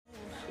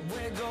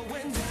We're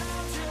going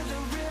down to the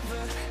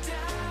river,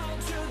 down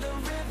to the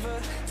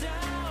river,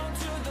 down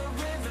to the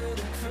river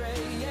to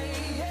pray.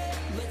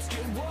 Let's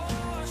get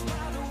washed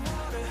by the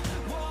water,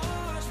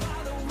 washed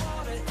by the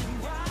water,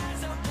 and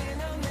rise up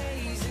in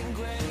amazing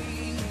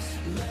grace.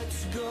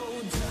 Let's go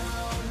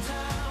down,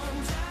 down,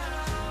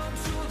 down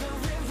to the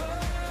river.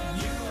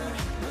 You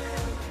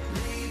will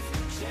leave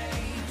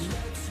change.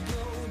 Let's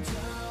go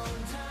down,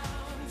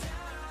 down,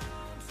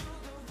 down to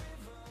the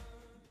river.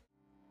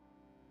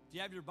 Do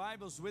you have your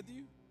Bibles with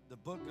you? The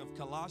book of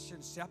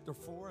Colossians chapter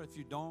 4. If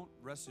you don't,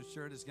 rest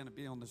assured it's going to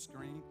be on the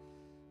screen.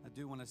 I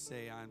do want to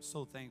say I'm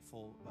so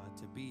thankful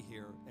to be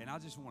here. And I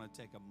just want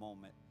to take a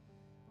moment.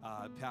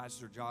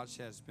 Pastor Josh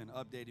has been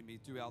updating me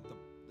throughout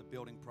the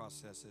building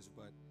processes.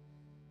 But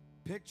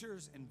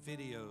pictures and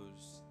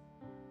videos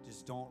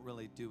just don't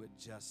really do it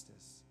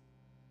justice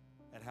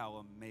at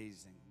how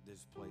amazing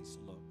this place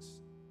looks.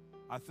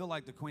 I feel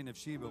like the Queen of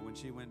Sheba when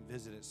she went and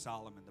visited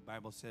Solomon. The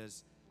Bible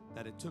says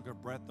that it took her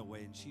breath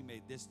away, and she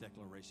made this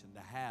declaration: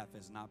 the half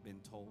has not been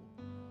told.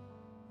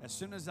 As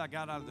soon as I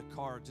got out of the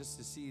car just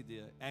to see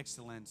the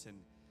excellence and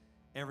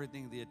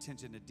everything, the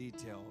attention to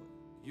detail,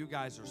 you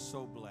guys are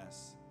so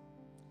blessed.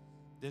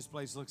 This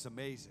place looks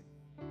amazing.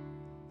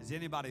 Is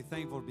anybody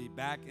thankful to be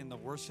back in the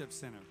worship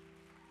center?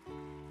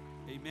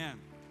 Amen.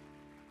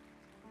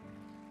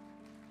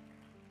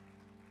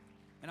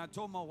 And I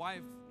told my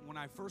wife when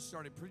I first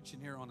started preaching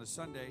here on a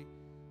Sunday,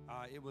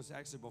 it was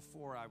actually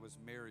before I was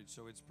married,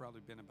 so it's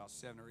probably been about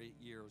 7 or 8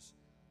 years.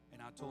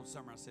 And I told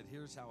Summer, I said,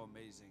 here's how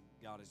amazing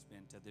God has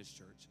been to this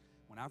church.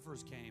 When I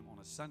first came on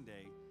a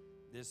Sunday,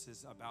 this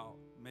is about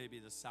maybe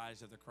the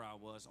size of the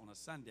crowd was on a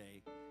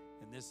Sunday,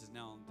 and this is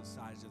now the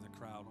size of the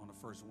crowd on the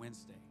first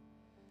Wednesday.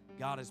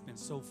 God has been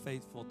so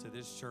faithful to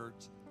this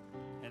church,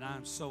 and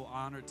I'm so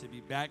honored to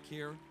be back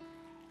here.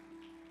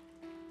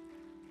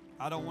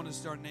 I don't want to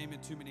start naming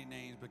too many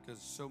names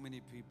because so many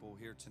people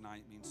here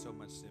tonight mean so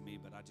much to me,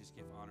 but I just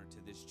give honor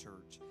to this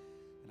church.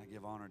 And I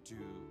give honor to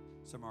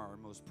some of our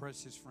most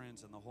precious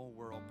friends in the whole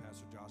world,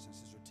 Pastor Josh and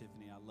Sister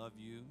Tiffany. I love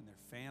you and their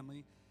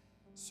family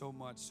so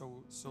much,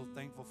 so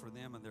thankful for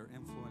them and their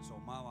influence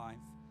on my life.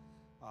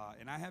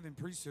 And I haven't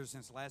preached here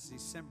since last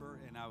December,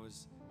 and I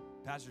was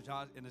Pastor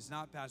Josh, and it's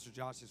not Pastor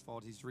Josh's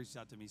fault. He's reached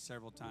out to me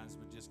several times,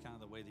 but just kind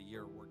of the way the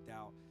year worked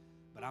out.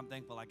 But I'm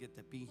thankful I get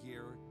to be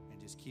here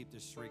and just keep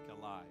this streak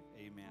alive.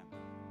 Amen.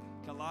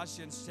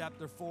 Colossians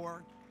chapter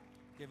 4.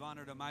 Give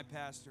honor to my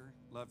pastor.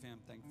 Love him.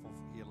 Thankful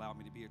he allowed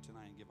me to be here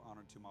tonight. And give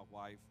honor to my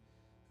wife,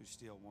 who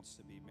still wants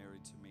to be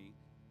married to me.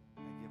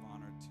 And give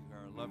honor to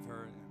her. Love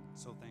her. And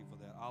so thankful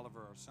that Oliver,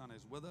 our son,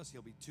 is with us.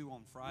 He'll be 2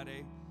 on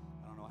Friday.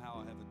 I don't know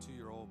how I have a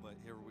 2-year-old, but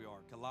here we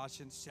are.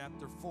 Colossians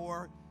chapter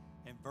 4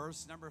 and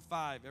verse number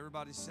 5.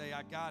 Everybody say,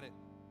 I got it.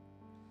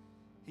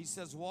 He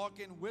says, walk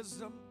in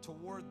wisdom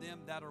toward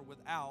them that are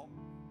without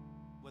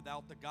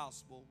the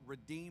gospel,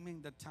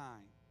 redeeming the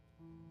time.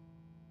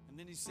 And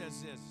then he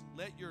says this,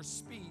 let your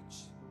speech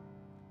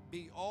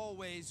be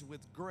always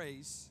with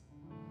grace,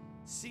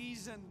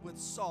 seasoned with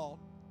salt,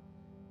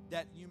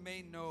 that you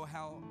may know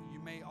how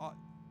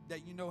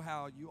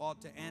you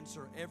ought to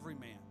answer every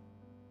man.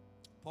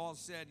 Paul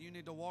said you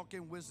need to walk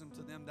in wisdom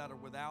to them that are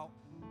without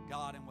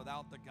God and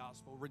without the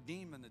gospel,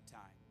 redeeming the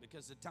time,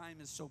 because the time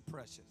is so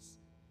precious.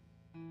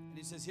 And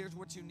he says, here's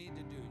what you need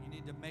to do. You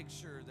need to make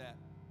sure that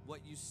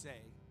what you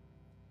say,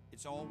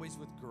 it's always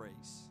with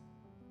grace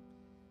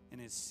and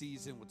it's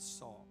seasoned with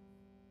salt,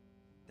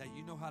 that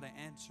you know how to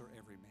answer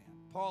every man.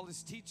 Paul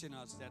is teaching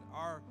us that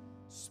our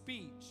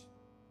speech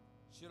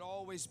should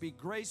always be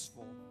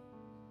graceful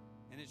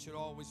and it should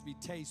always be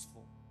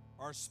tasteful.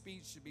 Our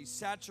speech should be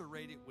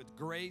saturated with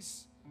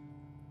grace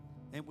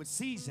and with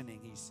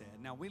seasoning, he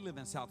said. Now, we live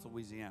in South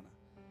Louisiana.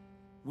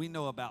 We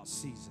know about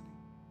seasoning.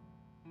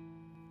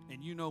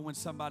 And you know when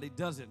somebody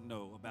doesn't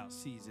know about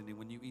seasoning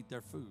when you eat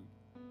their food.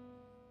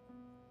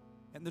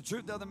 And the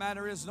truth of the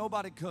matter is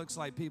nobody cooks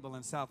like people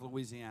in South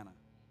Louisiana.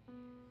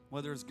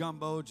 Whether it's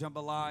gumbo,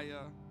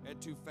 jambalaya,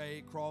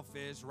 etouffee,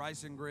 crawfish,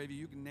 rice and gravy,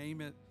 you can name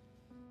it.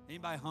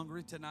 Anybody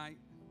hungry tonight?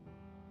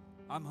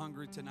 I'm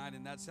hungry tonight,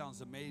 and that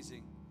sounds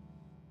amazing.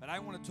 But I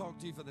want to talk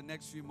to you for the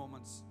next few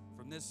moments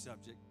from this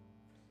subject.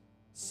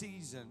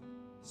 Seasoned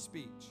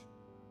speech.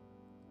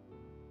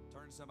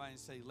 Turn to somebody and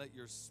say, let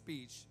your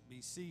speech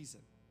be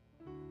seasoned.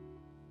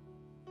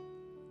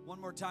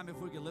 One more time, if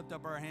we could lift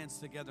up our hands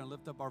together and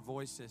lift up our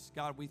voices.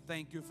 God, we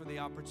thank you for the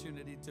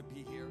opportunity to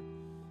be here.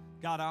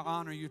 God, I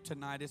honor you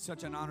tonight. It's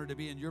such an honor to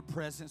be in your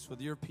presence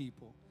with your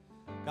people.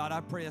 God, I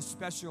pray a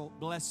special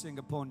blessing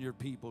upon your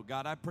people.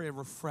 God, I pray a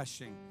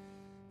refreshing.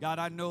 God,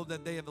 I know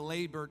that they have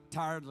labored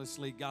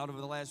tirelessly, God,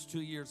 over the last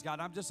 2 years. God,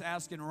 I'm just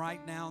asking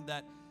right now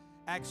that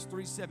Acts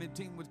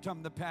 3:17 would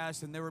come to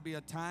pass and there would be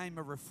a time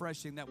of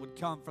refreshing that would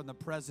come from the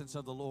presence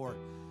of the Lord.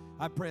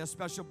 I pray a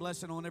special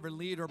blessing on every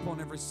leader,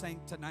 upon every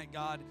saint tonight,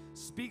 God.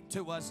 Speak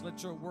to us.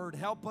 Let your word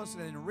help us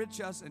and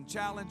enrich us and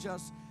challenge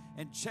us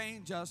and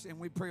change us. And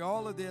we pray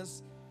all of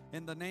this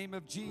in the name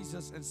of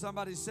Jesus. And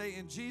somebody say,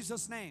 in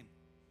Jesus' name.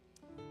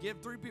 Give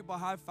 3 people a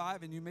high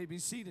five and you may be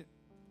seated.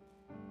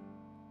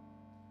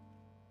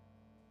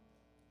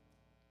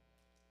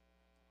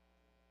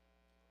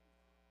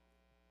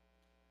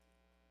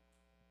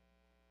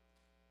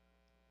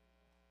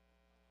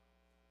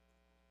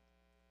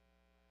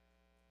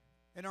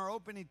 In our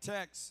opening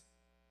text,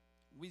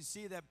 we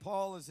see that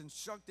Paul is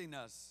instructing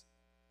us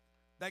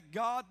that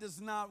God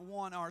does not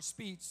want our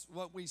speech,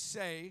 what we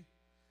say,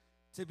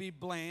 to be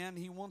bland.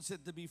 He wants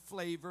it to be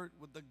flavored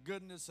with the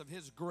goodness of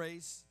His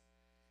grace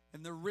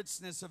and the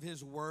richness of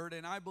His word.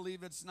 And I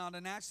believe it's not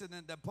an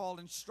accident that Paul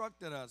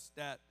instructed us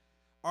that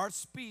our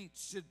speech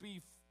should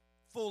be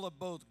full of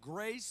both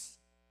grace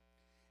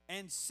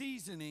and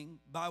seasoning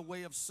by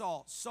way of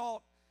salt.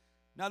 Salt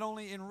not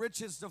only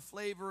enriches the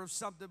flavor of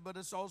something, but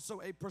it's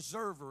also a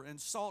preserver, and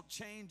salt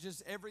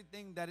changes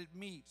everything that it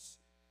meets.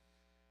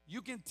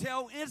 You can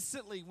tell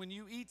instantly when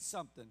you eat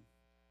something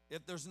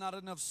if there's not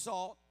enough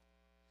salt,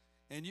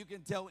 and you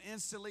can tell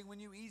instantly when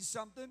you eat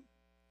something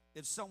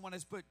if someone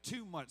has put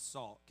too much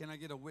salt. Can I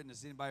get a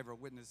witness? Anybody ever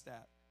witnessed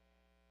that?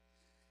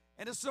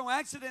 And it's no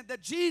accident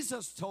that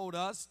Jesus told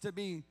us to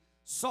be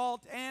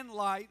salt and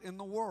light in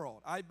the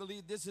world. I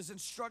believe this is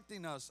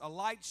instructing us. A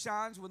light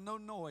shines with no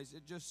noise.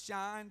 It just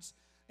shines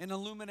and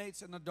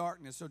illuminates in the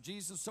darkness. So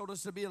Jesus told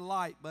us to be a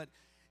light, but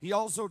He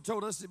also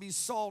told us to be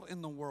salt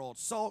in the world.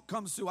 Salt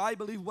comes through, I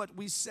believe, what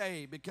we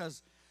say,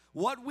 because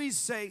what we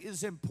say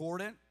is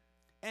important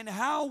and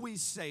how we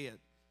say it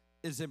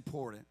is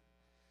important.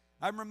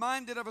 I'm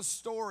reminded of a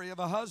story of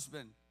a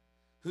husband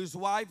whose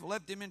wife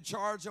left him in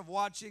charge of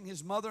watching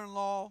his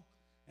mother-in-law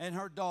and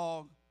her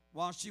dog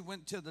while she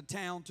went to the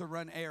town to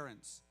run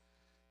errands.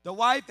 The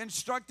wife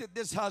instructed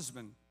this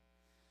husband.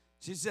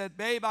 She said,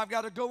 "Babe, I've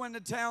got to go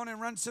into town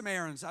and run some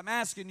errands. I'm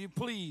asking you,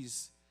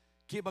 please,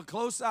 keep a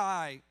close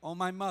eye on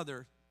my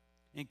mother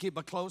and keep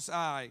a close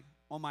eye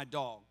on my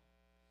dog."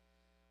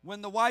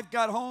 When the wife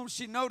got home,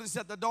 she noticed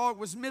that the dog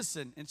was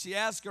missing, and she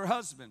asked her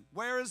husband,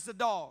 "Where is the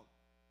dog?"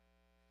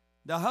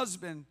 The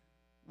husband,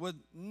 with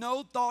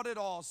no thought at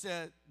all,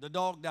 said, "The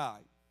dog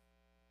died."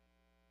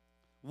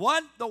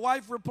 "What?" the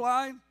wife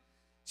replied.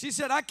 She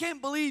said, "I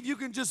can't believe you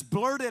can just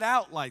blurt it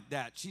out like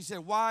that." She said,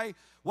 Why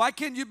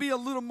can't you be a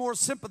little more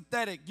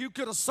sympathetic? You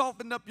could have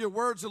softened up your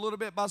words a little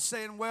bit by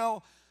saying,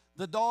 "Well,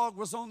 the dog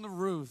was on the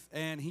roof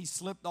and he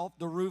slipped off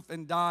the roof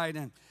and died.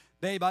 And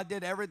babe, I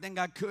did everything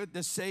I could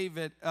to save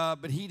it,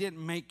 but he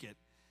didn't make it."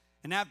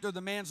 And after the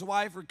man's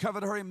wife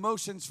recovered her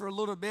emotions for a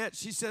little bit,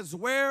 she says,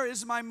 "Where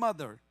is my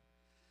mother?"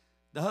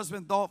 The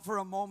husband thought for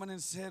a moment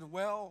and said,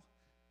 "Well,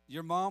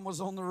 your mom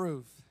was on the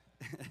roof."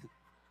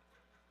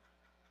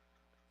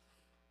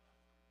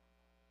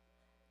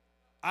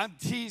 I'm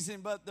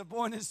teasing, but the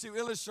point is to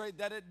illustrate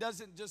that it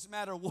doesn't just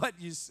matter what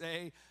you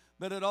say,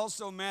 but it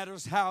also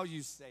matters how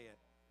you say it.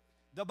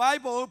 The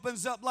Bible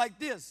opens up like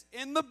this.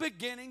 In the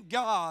beginning,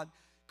 God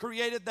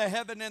created the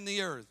heaven and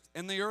the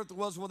earth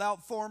was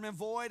without form and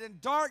void,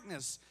 and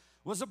darkness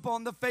was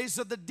upon the face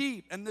of the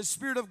deep, and the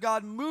Spirit of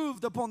God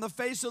moved upon the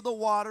face of the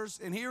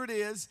waters, and here it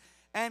is,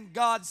 and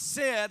God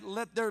said,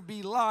 "Let there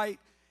be light,"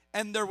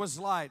 and there was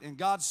light. And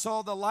God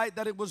saw the light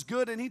that it was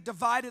good, and He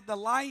divided the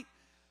light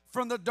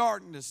from the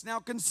darkness.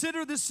 Now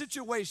consider this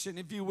situation,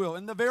 if you will.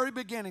 In the very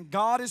beginning,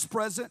 God is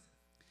present.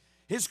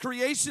 His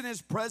creation is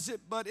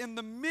present, but in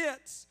the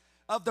midst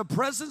of the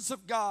presence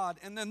of God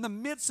and in the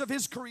midst of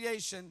His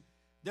creation,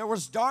 there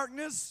was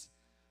darkness,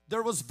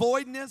 there was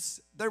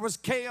voidness, there was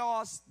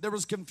chaos, there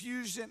was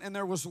confusion, and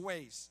there was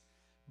waste.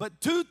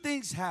 But two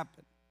things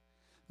happened.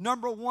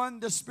 Number one,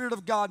 the Spirit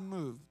of God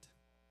moved.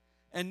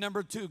 And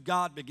number two,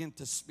 God began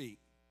to speak.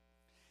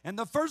 And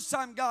the first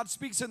time God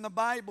speaks in the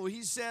Bible,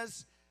 He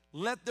says,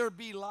 "Let there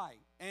be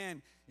light."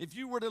 And if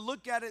you were to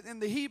look at it in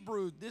the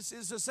Hebrew, this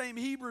is the same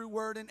Hebrew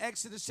word in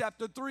Exodus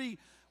chapter 3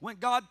 when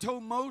God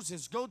told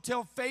Moses, "Go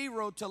tell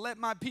Pharaoh to let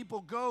my people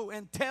go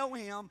and tell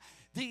him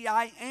the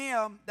I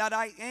am that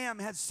I am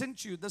has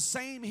sent you." The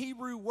same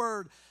Hebrew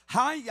word,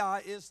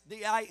 Hayah, is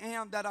the I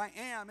am that I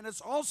am. And it's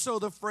also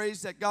the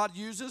phrase that God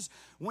uses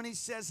when He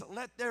says,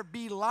 "Let there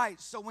be light."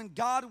 So when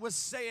God was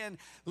saying,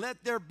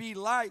 "Let there be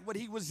light," what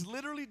He was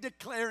literally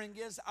declaring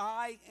is,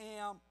 "I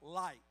am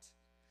light."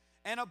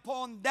 And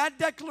upon that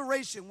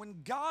declaration,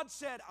 when God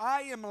said,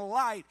 "I am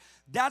light,"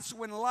 that's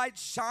when light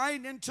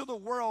shined into the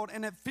world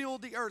and it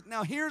filled the earth.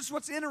 Now here's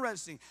what's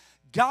interesting.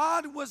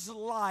 God was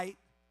light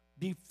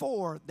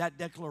before that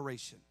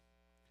declaration.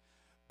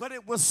 But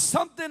it was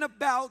something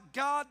about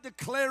God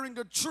declaring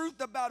the truth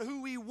about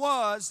who He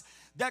was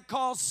that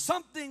caused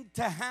something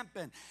to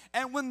happen.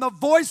 And when the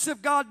voice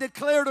of God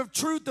declared the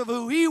truth of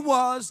who He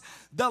was,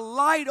 the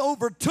light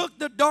overtook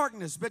the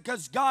darkness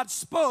because God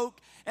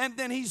spoke and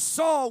then He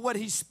saw what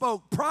He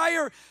spoke.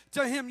 Prior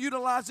to Him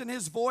utilizing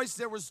His voice,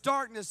 there was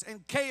darkness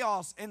and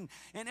chaos and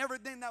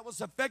everything that was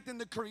affecting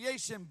the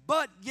creation,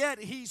 but yet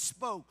He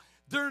spoke.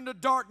 During the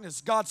darkness,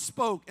 God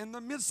spoke. In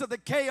the midst of the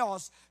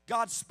chaos,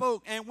 God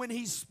spoke. And when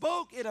He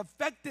spoke, it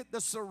affected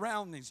the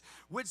surroundings.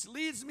 Which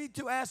leads me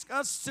to ask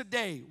us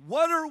today,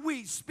 what are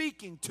we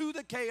speaking to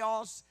the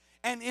chaos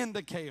and in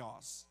the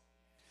chaos?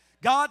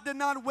 God did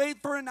not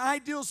wait for an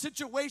ideal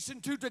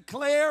situation to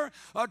declare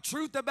a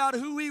truth about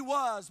who He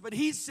was. But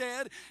He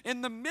said,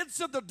 in the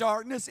midst of the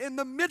darkness, in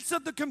the midst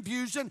of the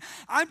confusion,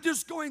 I'm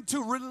just going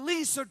to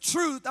release a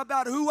truth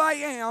about who I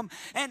am,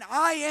 and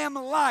I am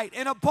light.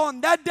 And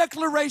upon that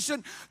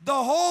declaration, the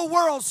whole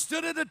world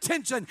stood at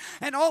attention,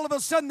 and all of a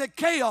sudden the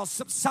chaos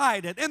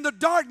subsided and the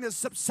darkness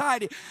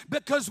subsided.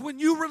 Because when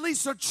you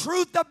release a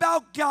truth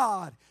about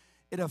God,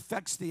 it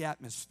affects the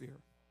atmosphere.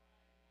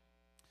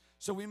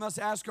 So we must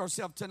ask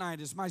ourselves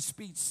tonight, is my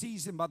speech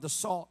seasoned by the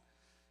salt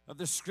of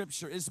the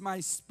Scripture? Is my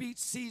speech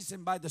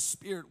seasoned by the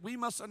Spirit? We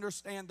must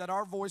understand that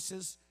our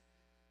voices,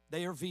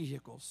 they are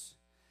vehicles,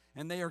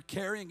 and they are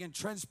carrying and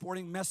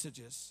transporting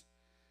messages.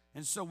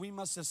 And so we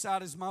must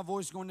decide, is my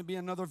voice going to be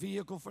another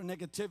vehicle for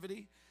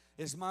negativity?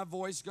 Is my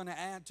voice going to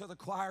add to the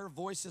choir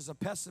voices of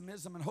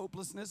pessimism and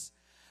hopelessness?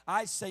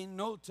 I say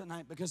no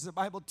tonight, because the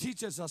Bible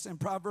teaches us in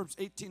Proverbs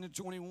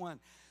 18-21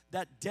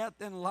 that death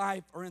and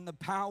life are in the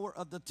power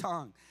of the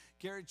tongue.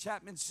 Gary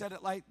Chapman said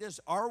it like this: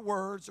 our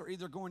words are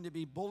either going to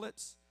be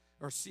bullets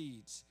or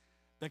seeds,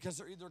 because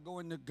they're either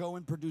going to go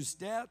and produce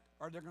death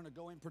or they're going to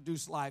go and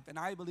produce life. And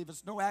I believe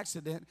it's no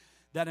accident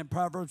that in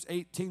Proverbs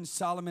 18,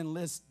 Solomon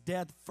lists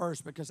death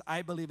first, because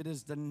I believe it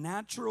is the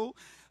natural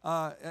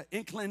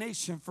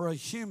inclination for a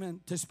human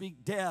to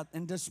speak death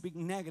and to speak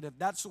negative.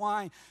 That's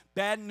why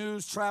bad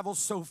news travels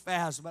so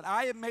fast. But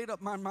I have made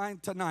up my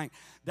mind tonight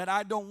that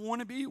I don't want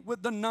to be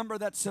with the number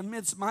that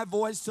submits my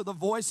voice to the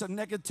voice of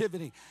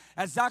negativity.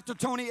 As Dr.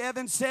 Tony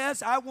Evans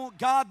says, I want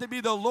God to be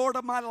the Lord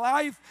of my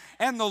life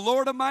and the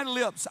Lord of my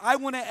lips. I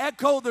want to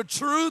echo the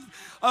truth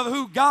of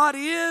who God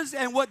is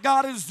and what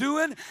God is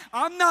doing.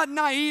 I'm not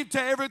naive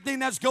to everything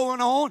that's going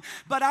on,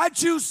 but I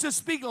choose to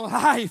speak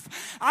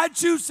life. I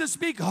choose to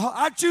speak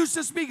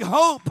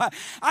hope.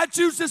 I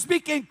choose to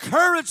speak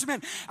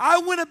encouragement. I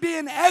want to be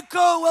an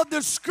echo of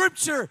the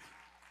Scripture,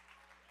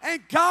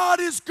 and God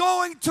is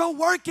going to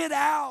work it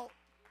out.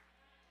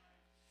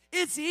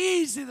 It's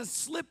easy to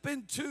slip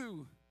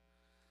into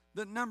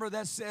the number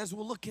that says,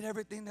 well, look at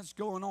everything that's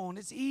going on.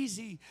 It's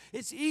easy,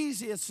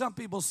 as some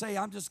people say,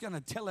 I'm just going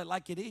to tell it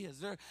like it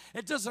is.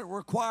 It doesn't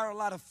require a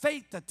lot of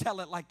faith to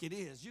tell it like it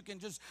is. You can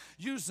just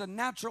use the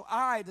natural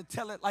eye to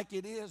tell it like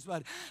it is.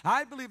 But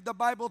I believe the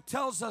Bible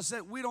tells us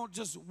that we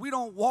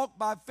don't walk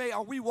by faith,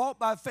 or we walk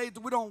by faith,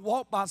 we don't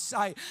walk by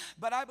sight.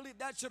 But I believe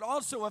that should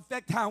also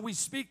affect how we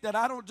speak, that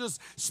I don't just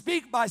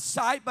speak by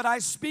sight, but I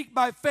speak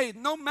by faith.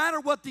 No matter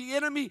what the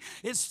enemy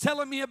is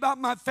telling me about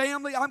my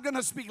family, I'm going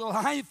to speak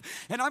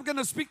life, and I'm going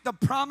to speak the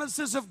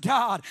promises of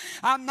God.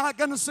 I'm not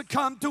going to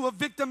succumb to a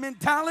victim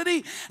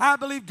mentality. I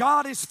believe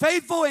God is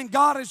faithful and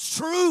God is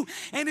true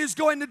and is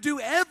going to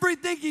do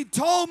everything He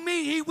told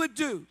me He would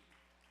do.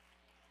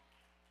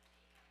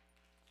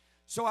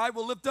 So I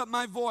will lift up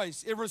my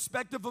voice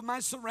irrespective of my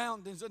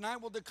surroundings, and I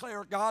will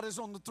declare God is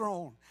on the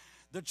throne.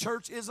 The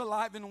church is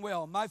alive and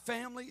well. My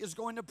family is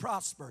going to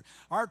prosper.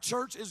 Our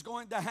church is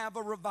going to have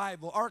a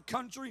revival. Our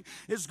country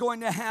is going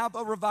to have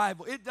a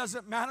revival. It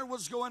doesn't matter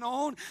what's going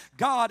on.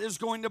 God is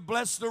going to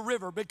bless the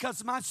river,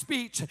 because my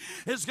speech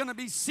is going to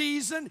be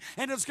seasoned,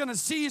 and it's going to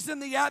season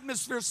the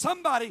atmosphere.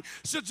 Somebody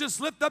should just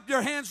lift up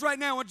your hands right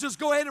now and just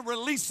go ahead and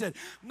release it.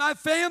 My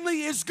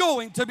family is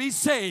going to be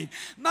saved.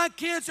 My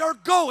kids are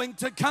going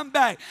to come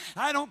back.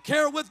 I don't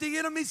care what the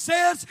enemy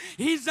says.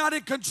 He's not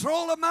in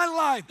control of my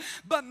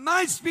life. But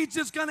my speech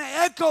is going to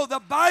echo the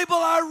Bible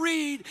I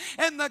read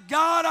and the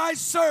God I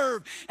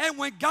serve. And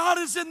when God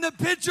is in the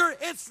picture,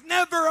 it's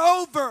never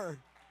over.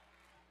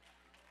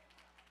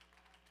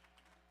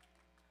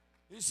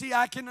 You see,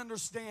 I can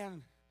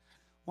understand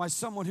why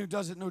someone who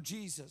doesn't know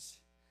Jesus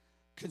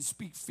can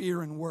speak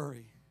fear and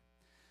worry.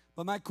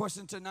 But my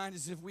question tonight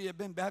is, if we have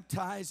been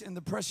baptized in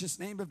the precious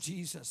name of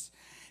Jesus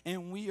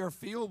and we are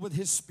filled with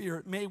His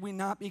Spirit, may we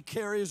not be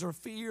carriers of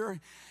fear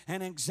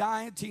and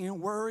anxiety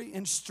and worry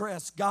and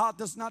stress. God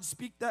does not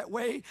speak that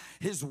way.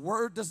 His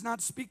Word does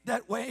not speak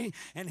that way,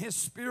 and His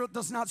Spirit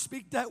does not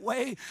speak that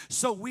way.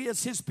 So we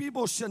as His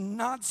people should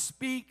not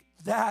speak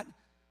that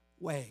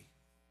way.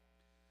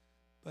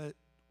 But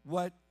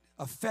what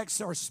affects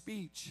our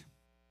speech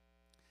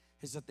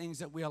is the things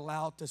that we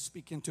allow to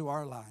speak into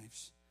our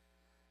lives.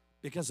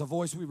 Because the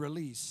voice we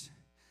release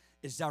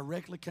is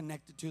directly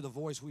connected to the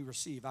voice we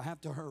receive. I have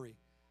to hurry.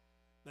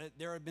 But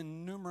there have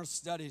been numerous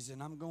studies,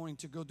 and I'm going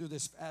to go through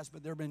this fast,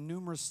 but there have been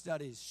numerous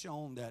studies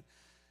shown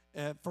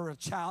that for a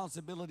child's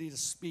ability to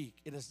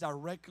speak, it is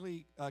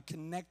directly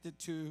connected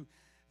to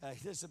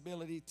his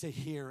ability to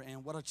hear.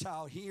 And what a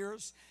child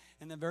hears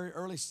in the very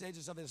early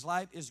stages of his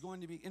life is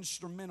going to be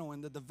instrumental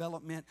in the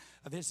development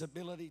of his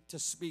ability to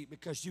speak,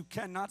 because you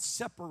cannot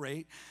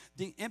separate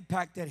the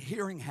impact that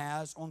hearing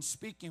has on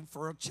speaking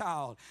for a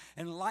child.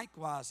 And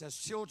likewise, as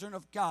children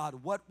of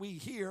God, what we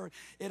hear,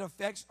 it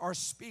affects our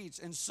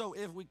speech. And so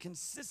if we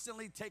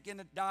consistently take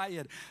in a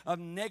diet of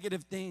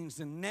negative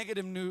things and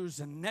negative news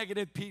and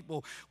negative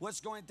people,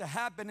 what's going to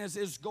happen is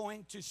it's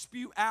going to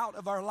spew out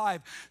of our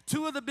life.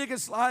 Two of the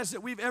biggest lies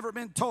that we've ever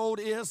been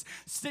told is,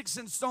 sticks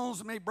and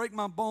stones may break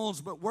my bones,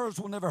 bones, but words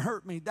will never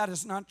hurt me. That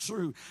is not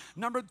true.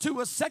 Number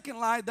two, a second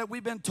lie that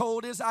we've been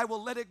told is, I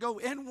will let it go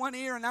in one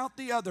ear and out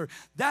the other.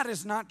 That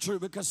is not true,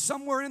 because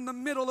somewhere in the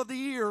middle of the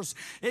ears,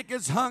 it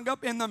gets hung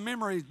up in the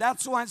memory.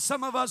 That's why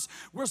some of us,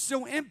 we're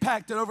still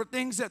impacted over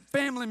things that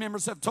family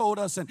members have told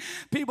us and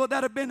people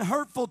that have been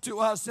hurtful to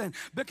us. And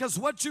because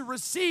what you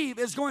receive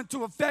is going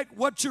to affect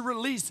what you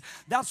release.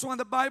 That's why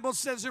the Bible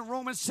says in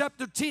Romans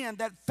chapter 10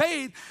 that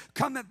faith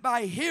cometh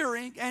by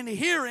hearing, and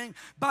hearing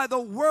by the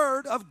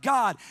word of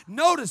God.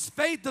 Notice,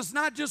 faith does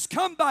not just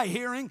come by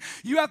hearing.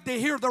 You have to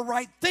hear the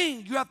right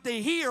thing. You have to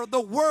hear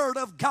the word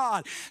of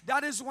God.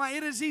 That is why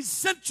it is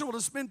essential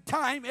to spend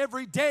time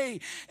every day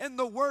in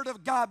the word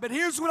of God. But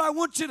here's what I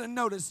want you to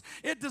notice.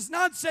 It does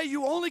not say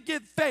you only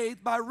get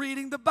faith by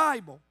reading the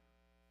Bible.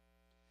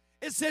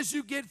 It says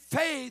you get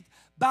faith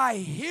by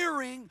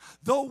hearing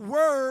the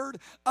word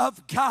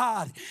of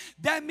God.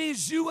 That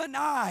means you and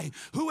I,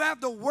 who have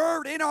the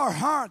word in our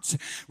hearts,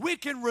 we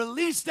can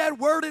release that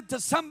word into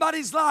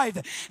somebody's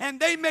life, and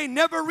they may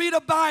never read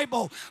a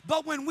Bible,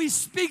 but when we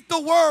speak the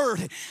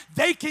word,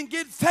 they can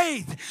get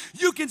faith.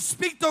 You can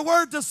speak the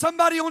word to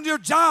somebody on your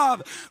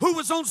job who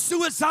was on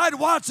suicide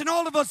watch, and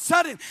all of a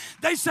sudden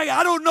they say,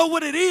 I don't know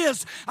what it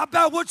is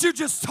about what you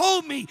just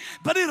told me,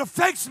 but it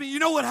affects me. You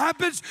know what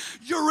happens?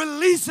 You're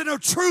releasing a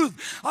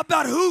truth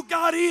about who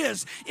God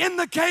is in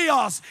the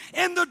chaos,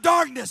 in the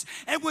darkness.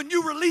 And when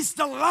you release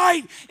the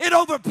light, it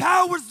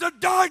overpowers the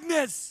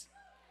darkness.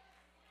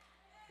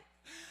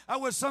 I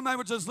wish somebody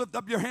would just lift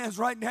up your hands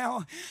right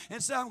now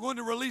and say, I'm going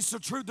to release the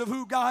truth of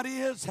who God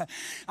is.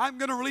 I'm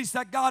going to release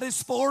that God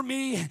is for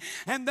me,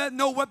 and that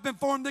no weapon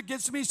formed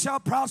against me shall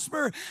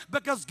prosper,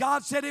 because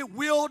God said it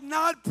will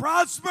not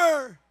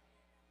prosper.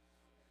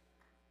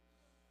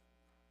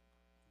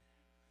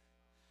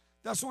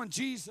 That's when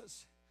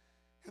Jesus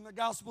and the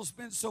gospel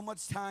spends so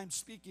much time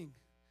speaking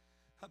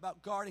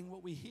about guarding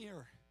what we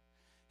hear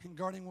and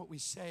guarding what we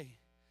say.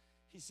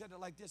 He said it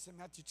like this in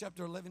Matthew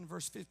chapter 11,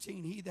 verse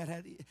 15. He that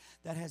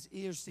has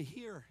ears to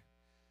hear,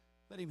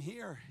 let him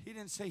hear. He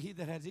didn't say he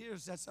that has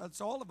ears.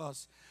 That's all of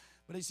us.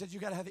 But he said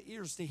you got to have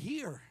ears to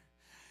hear.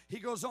 He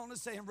goes on to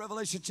say in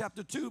Revelation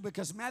chapter 2,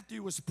 because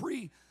Matthew was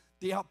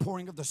the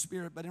outpouring of the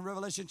Spirit. But in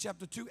Revelation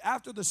chapter 2,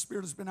 after the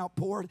Spirit has been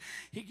outpoured,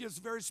 he gives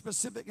very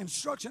specific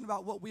instruction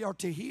about what we are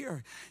to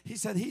hear. He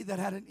said, he that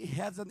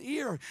has an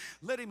ear,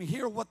 let him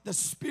hear what the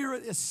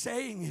Spirit is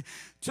saying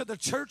to the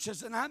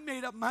churches. And I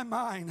made up my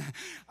mind.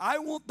 I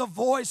want the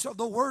voice of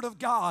the Word of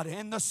God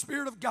and the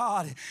Spirit of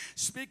God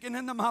speaking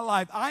into my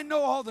life. I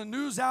know all the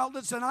news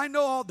outlets, and I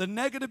know all the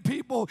negative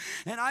people,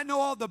 and I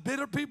know all the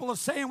bitter people are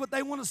saying what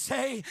they want to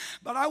say,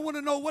 but I want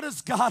to know, what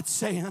is God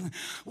saying?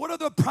 What are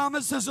the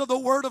promises of the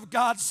Word of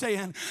God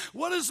saying?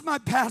 What is my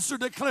pastor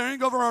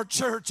declaring over our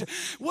church?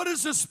 What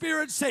is the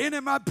Spirit saying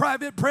in my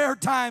private prayer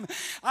time?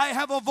 I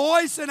have a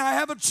voice and I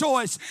have a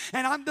choice,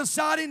 and I'm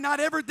deciding not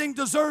everything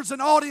deserves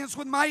an audience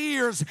with my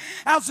ears.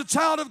 As a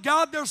child of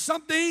God, there's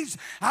some things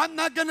I'm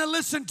not going to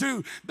listen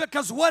to,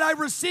 because what I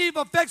receive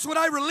affects what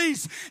I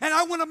release, and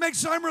I want to make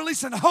sure I'm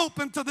releasing hope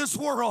into this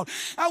world.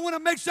 I want to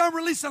make sure I'm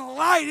releasing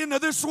light into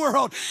this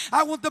world.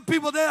 I want the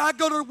people that I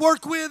go to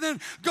work with and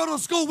go to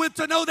school with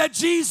to know that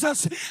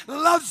Jesus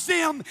loves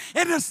them,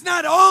 and it's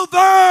not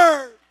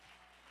over.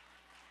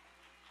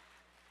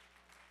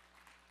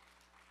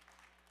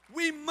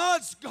 We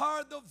must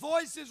guard the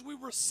voices we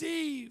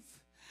receive,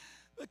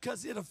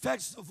 because it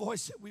affects the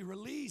voice that we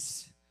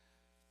release.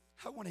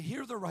 I want to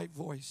hear the right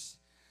voice,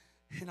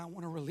 and I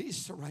want to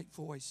release the right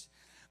voice.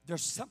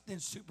 There's something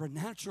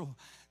supernatural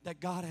that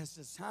God has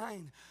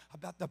designed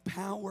about the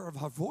power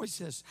of our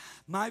voices.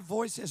 My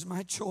voice is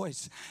my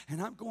choice,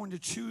 and I'm going to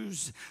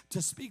choose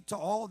to speak to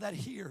all that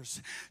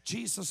hears.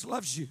 Jesus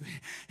loves you,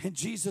 and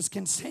Jesus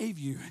can save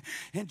you,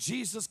 and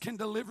Jesus can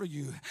deliver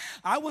you.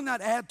 I will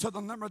not add to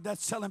the number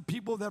that's telling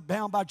people they're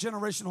bound by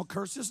generational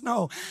curses.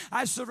 No,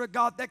 I serve a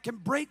God that can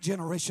break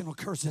generational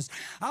curses.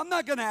 I'm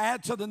not going to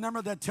add to the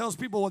number that tells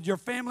people, well, your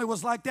family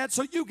was like that,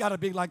 so you got to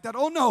be like that.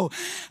 Oh, no.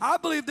 I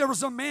believe there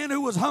was a man who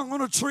was hung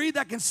on a tree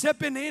that can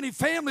step into any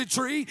family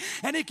tree,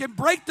 and he can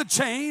break the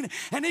chain,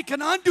 and he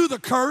can undo the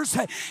curse,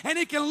 and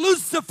he can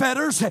loose the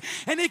fetters,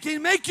 and he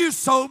can make you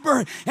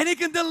sober, and he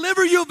can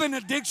deliver you of an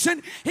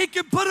addiction. He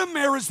can put a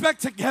marriage back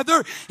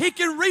together. He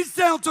can reach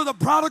down to the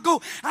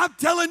prodigal. I'm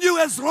telling you,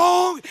 as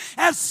long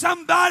as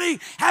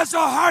somebody has a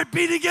heart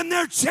beating in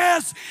their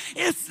chest,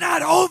 it's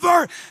not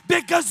over,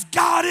 because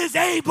God is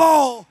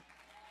able.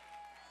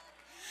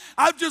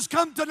 I've just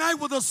come tonight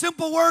with a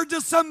simple word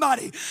to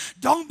somebody.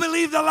 Don't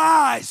believe the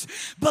lies.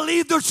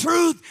 Believe the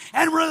truth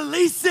and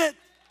release it.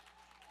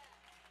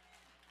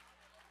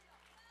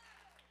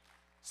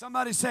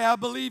 Somebody say, I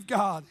believe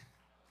God.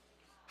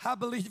 I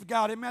believe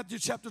God. In Matthew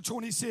chapter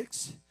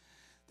 26,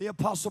 the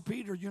Apostle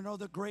Peter, you know,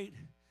 the great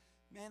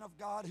man of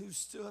God who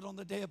stood on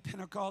the day of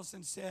Pentecost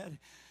and said,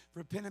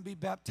 repent and be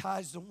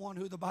baptized, the one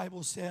who the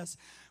Bible says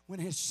when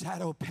his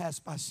shadow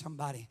passed by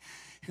somebody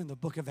in the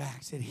book of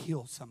Acts, it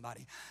healed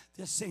somebody.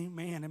 This same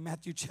man in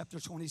Matthew chapter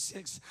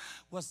 26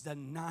 was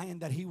denying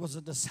that he was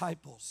a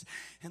disciple.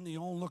 And the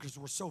onlookers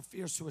were so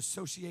fierce to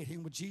associate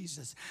him with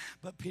Jesus.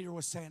 But Peter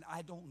was saying,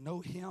 I don't know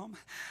him.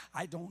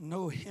 I don't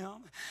know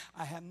him.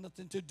 I have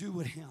nothing to do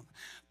with him.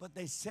 But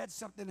they said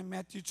something in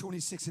Matthew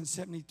 26 and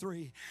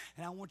 73.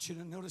 And I want you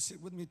to notice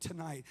it with me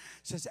tonight.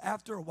 It says,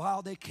 after a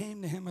while they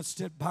came to him and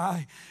stood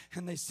by.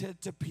 And they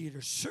said to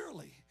Peter,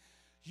 surely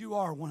you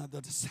are one of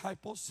the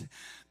disciples,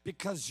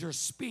 because your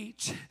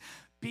speech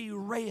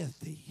bewrayeth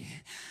thee.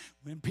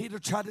 When Peter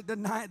tried to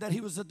deny that he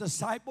was a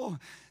disciple,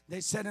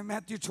 they said in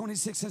Matthew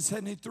 26 and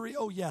 73,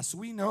 oh yes,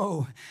 we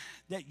know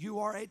that you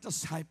are a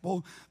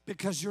disciple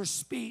because your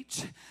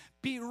speech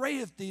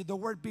bewrayeth thee. The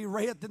word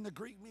bewrayeth in the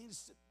Greek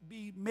means to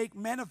be make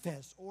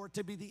manifest, or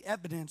to be the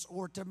evidence,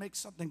 or to make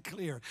something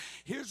clear.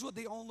 Here's what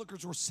the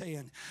onlookers were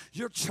saying.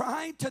 You're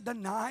trying to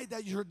deny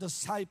that you're a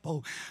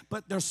disciple,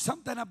 but there's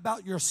something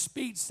about your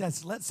speech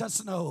that lets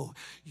us know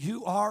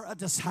you are a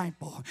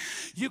disciple.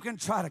 You can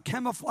try to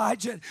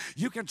camouflage it,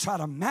 you can try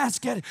to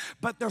mask it,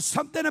 but there's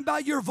something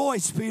about your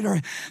voice, Peter,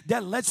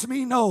 that lets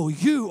me know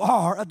you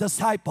are a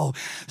disciple.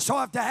 So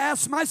I have to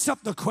ask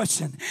myself the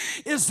question,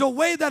 is the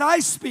way that I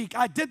speak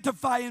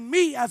identifying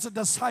me as a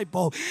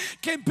disciple?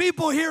 Can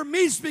people hear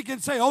me speak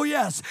and say, oh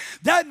yes,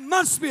 that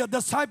must be a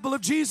disciple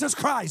of Jesus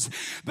Christ?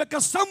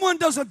 Because someone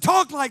doesn't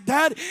talk like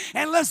that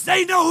unless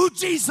they know who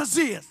Jesus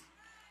is.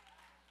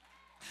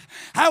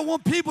 I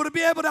want people to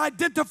be able to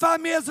identify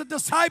me as a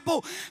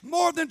disciple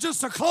more than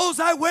just the clothes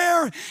I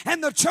wear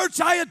and the church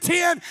I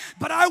attend.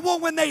 But I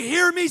want, when they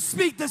hear me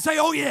speak, to say,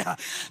 oh yeah,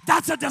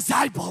 that's a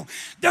disciple.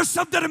 There's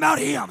something about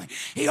him.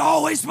 He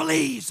always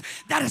believes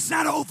that it's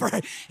not over.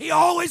 He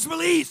always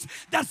believes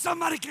that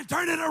somebody can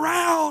turn it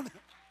around.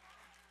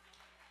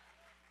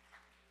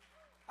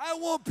 I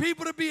want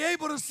people to be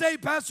able to say,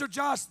 Pastor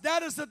Josh,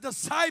 that is a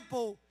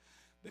disciple,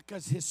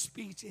 because his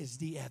speech is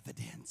the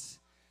evidence.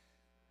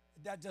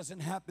 That doesn't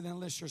happen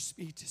unless your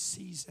speech is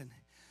seasoned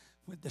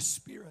with the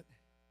Spirit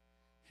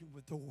and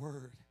with the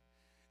Word.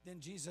 Then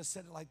Jesus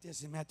said it like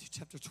this in Matthew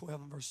chapter 12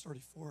 and verse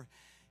 34.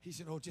 He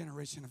said, O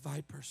generation of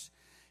vipers.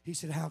 He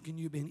said, how can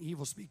you, being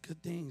evil, speak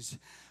good things?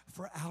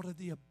 For out of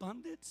the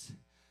abundance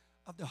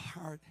of the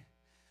heart,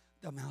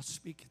 the mouth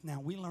speaketh.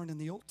 Now, we learned in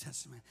the Old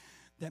Testament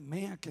that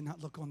man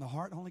cannot look on the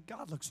heart, only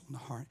God looks on the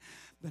heart.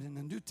 But in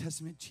the New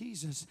Testament,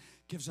 Jesus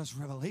gives us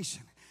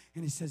revelation.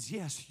 And he says,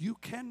 yes, you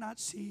cannot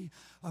see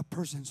a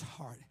person's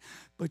heart,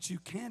 but you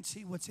can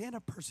see what's in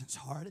a person's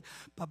heart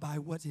by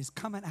what is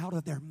coming out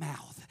of their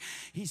mouth.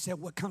 He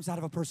said what comes out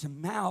of a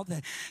person's mouth,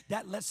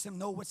 that lets them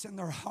know what's in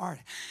their heart.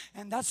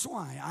 And that's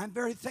why I'm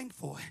very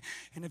thankful.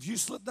 And if you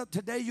slipped up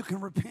today, you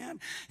can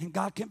repent and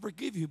God can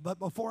forgive you. But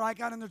before I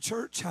got in the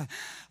church,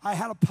 I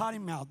had a potty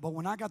mouth. But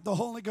when I got the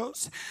Holy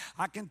Ghost,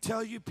 I can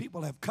tell you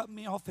people have cut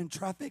me off in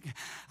traffic.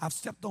 I've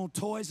stepped on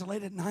toys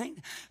late at night.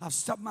 I've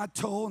stubbed my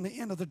toe on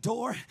the end of the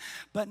door.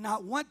 But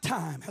not one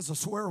time has a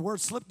swear word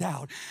slipped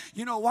out.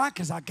 You know why?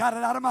 Because I got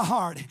it out of my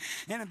heart.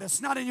 And if it's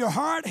not in your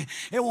heart,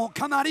 it won't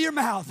come out of your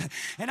mouth.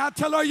 And I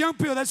tell our young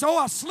people, they say, oh,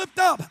 I slipped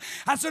up.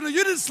 I said, no,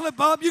 you didn't slip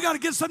up. You got to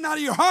get something out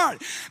of your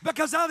heart.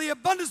 Because out of the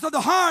abundance of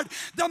the heart,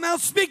 the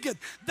mouth speaketh.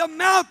 The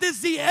mouth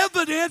is the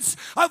evidence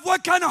of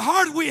what kind of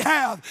heart we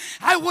have.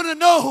 I want to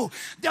know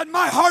that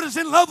my heart is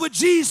in love with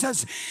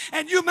Jesus.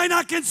 And you may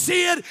not can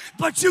see it,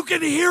 but you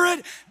can hear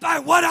it by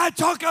what I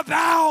talk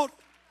about.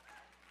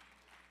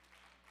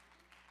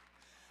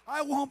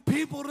 I want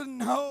people to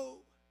know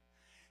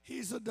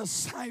he's a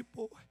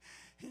disciple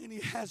and he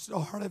has the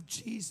heart of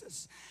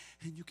Jesus.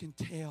 And you can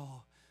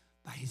tell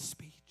by his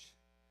speech.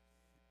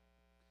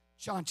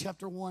 John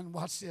chapter 1,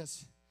 watch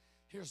this.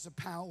 Here's the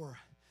power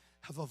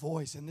of a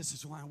voice. And this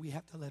is why we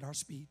have to let our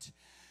speech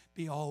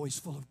be always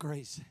full of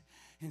grace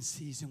and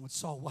seasoned with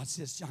salt. Watch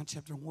this. John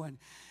chapter 1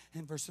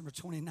 and verse number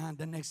 29.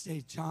 The next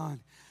day,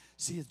 John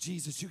seeth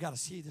Jesus. You got to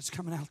see this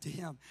coming out to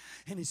him.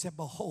 And he said,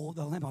 behold,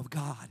 the Lamb of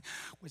God,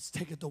 which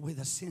taketh away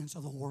the sins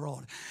of the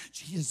world.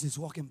 Jesus is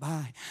walking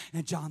by,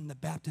 and John the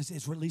Baptist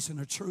is releasing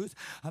the truth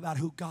about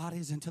who God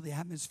is into the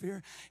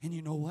atmosphere. And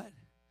you know what?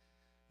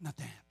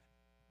 Nothing happened.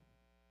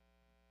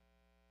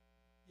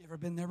 You ever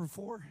been there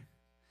before?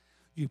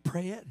 You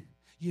pray it,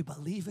 you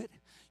believe it,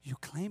 you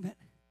claim it,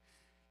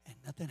 and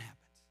nothing happens.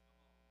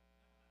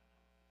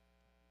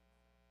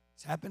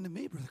 It's happened to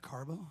me, Brother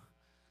Carbo.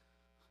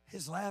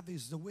 His laugh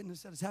is the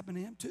witness that it's happened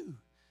to him too.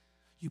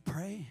 You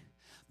pray,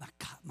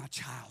 my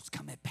child's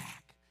coming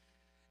back.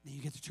 Then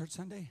you get to church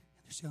Sunday,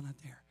 and they're still not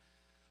there.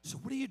 So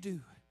what do you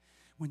do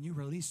when you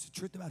release the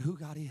truth about who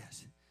God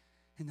is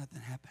and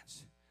nothing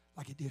happens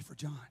like it did for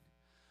John?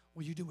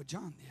 Well, you do what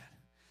John did.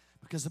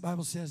 Because the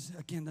Bible says,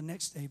 again, the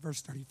next day,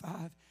 verse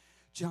 35,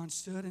 John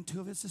stood and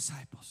two of his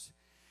disciples,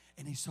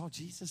 and he saw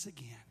Jesus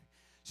again.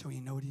 So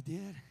he knew what he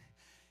did.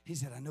 He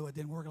said, I know it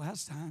didn't work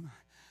last time,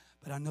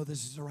 but I know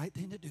this is the right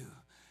thing to do.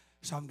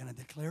 So I'm going to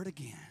declare it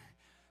again.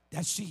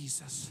 That's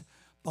Jesus.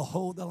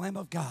 Behold the Lamb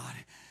of God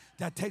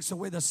that takes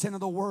away the sin of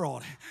the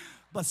world.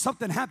 But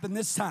something happened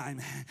this time.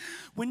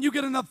 When you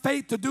get enough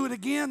faith to do it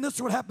again, this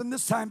is what happened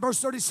this time. Verse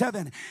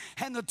 37,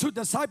 and the 2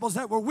 disciples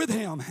that were with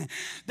him,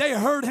 they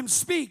heard him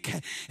speak.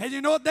 And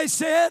you know what they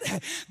said?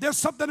 There's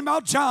something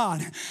about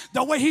John.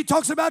 The way he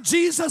talks about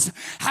Jesus,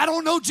 I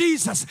don't know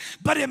Jesus,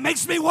 but it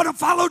makes me want to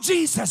follow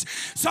Jesus.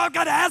 So I've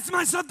got to ask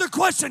myself the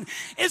question,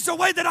 is the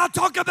way that I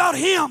talk about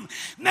him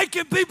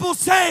making people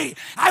say,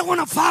 I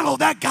want to follow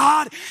that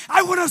God.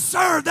 I want to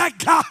serve that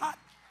God.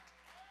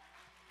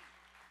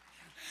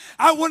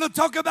 I want to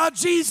talk about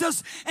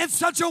Jesus in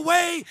such a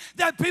way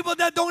that people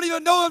that don't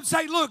even know him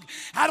say, look,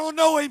 I don't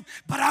know him,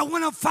 but I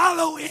want to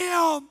follow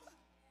him.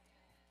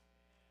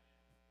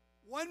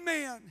 One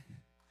man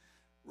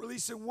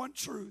releasing one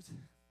truth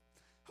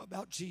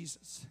about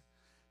Jesus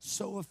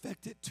so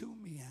affected 2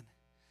 men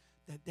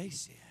that they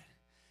said,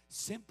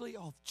 simply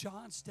off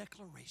John's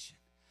declaration,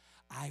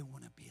 I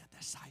want to be a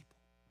disciple.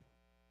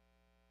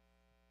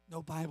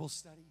 No Bible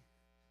study,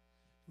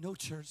 no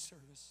church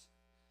service,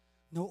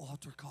 no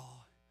altar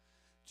call.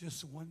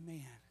 Just one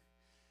man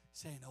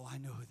saying, oh, I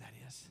know who that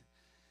is.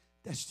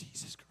 That's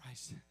Jesus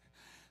Christ,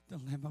 the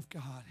Lamb of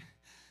God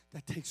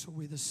that takes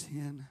away the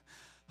sin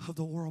of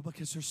the world.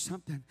 Because there's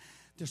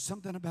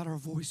something about our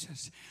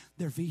voices.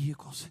 They're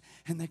vehicles,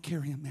 and they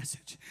carry a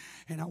message.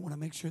 And I want to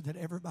make sure that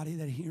everybody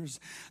that hears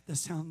the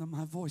sound of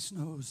my voice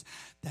knows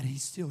that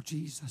he's still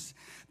Jesus,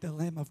 the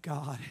Lamb of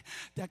God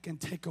that can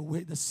take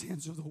away the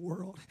sins of the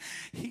world.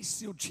 He's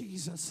still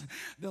Jesus,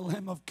 the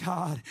Lamb of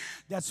God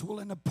that's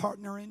willing to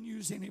partner and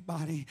use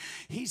anybody.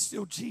 He's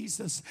still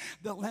Jesus,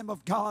 the Lamb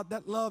of God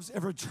that loves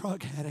every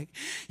drug addict.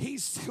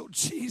 He's still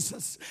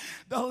Jesus,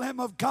 the Lamb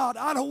of God.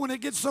 I don't want to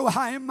get so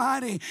high and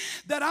mighty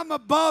that I'm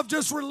above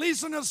just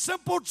releasing a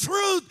simple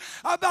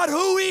truth about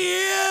who he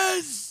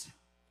is.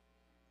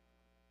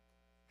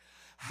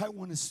 I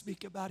want to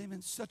speak about him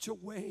in such a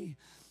way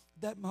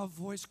that my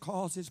voice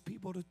causes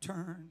people to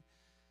turn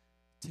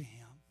to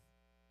him.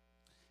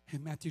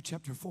 In Matthew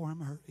chapter 4, I'm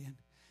hurrying.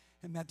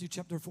 In Matthew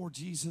chapter 4,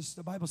 Jesus,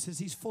 the Bible says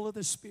he's full of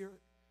the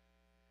Spirit.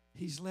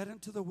 He's led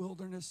into the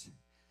wilderness,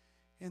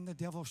 and the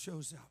devil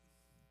shows up.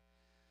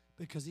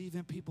 Because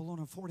even people on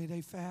a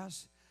 40-day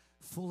fast,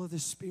 full of the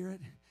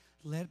Spirit,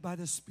 led by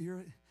the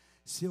Spirit,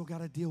 still got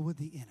to deal with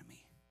the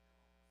enemy.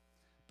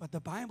 But the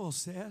Bible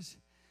says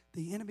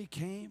the enemy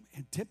came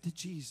and tempted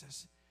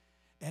Jesus.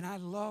 And I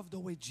love the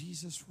way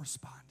Jesus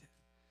responded.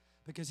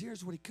 Because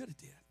here's what he could have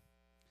did.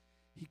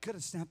 He could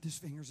have snapped his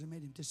fingers and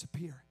made him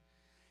disappear.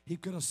 He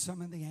could have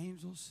summoned the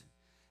angels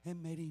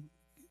and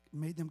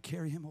made them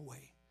carry him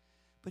away.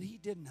 But he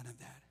did none of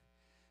that.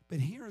 But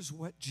here's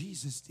what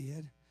Jesus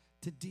did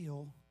to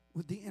deal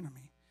with the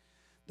enemy.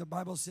 The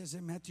Bible says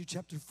in Matthew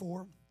chapter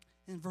 4,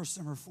 in verse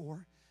number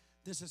 4,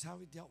 this is how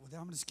he dealt with it.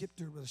 I'm going to skip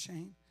through it with a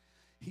shame.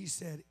 He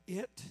said,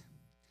 it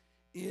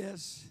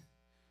is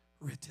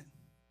written.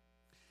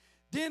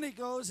 Then he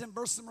goes in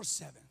verse number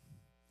 7,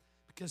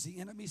 because the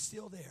enemy's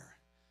still there.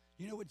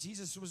 You know what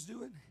Jesus was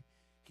doing?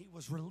 He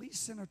was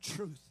releasing a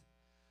truth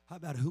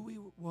about who he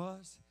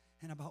was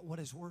and about what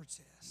his word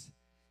says.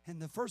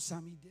 And the first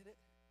time he did it,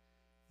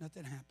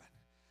 nothing happened.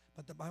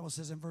 But the Bible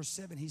says in verse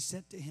 7, he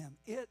said to him,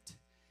 it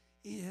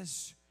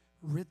is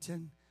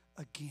written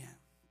again.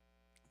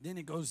 Then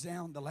it goes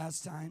down the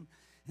last time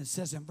and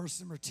says in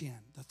verse number 10,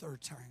 the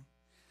third time,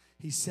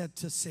 he said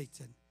to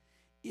Satan,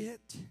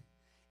 it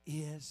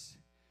is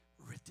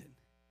written.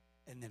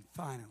 And then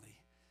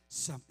finally,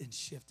 something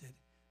shifted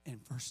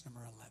in verse number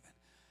 11.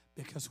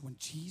 Because when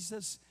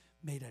Jesus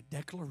made a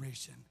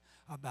declaration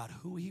about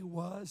who he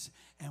was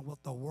and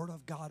what the Word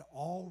of God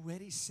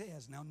already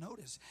says. Now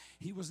notice,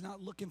 he was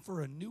not looking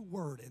for a new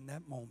word in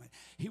that moment.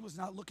 He was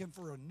not looking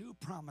for a new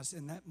promise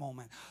in that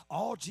moment.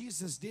 All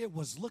Jesus did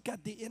was look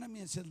at the enemy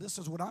and said, this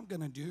is what I'm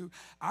going to do.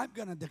 I'm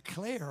going to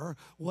declare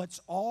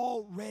what's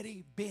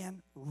already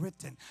been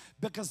written.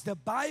 Because the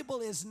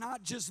Bible is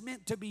not just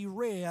meant to be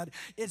read,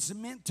 it's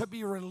meant to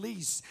be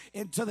released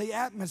into the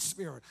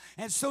atmosphere.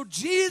 And so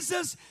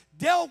Jesus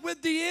dealt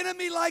with the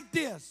enemy like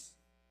this.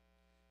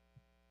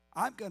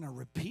 I'm going to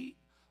repeat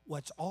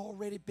what's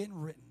already been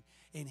written.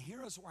 And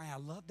here's why I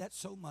love that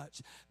so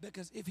much.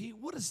 Because if he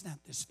would have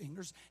snapped his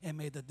fingers and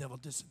made the devil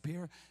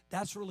disappear,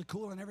 that's really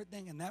cool and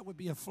everything, and that would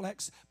be a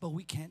flex, but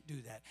we can't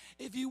do that.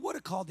 If he would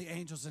have called the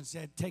angels and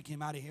said, take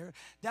him out of here,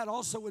 that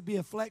also would be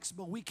a flex,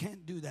 but we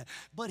can't do that.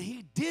 But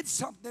he did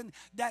something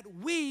that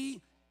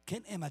we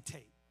can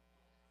imitate.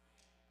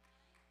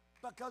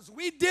 Because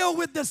we deal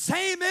with the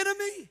same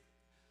enemy,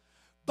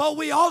 but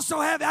we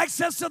also have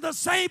access to the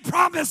same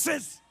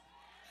promises.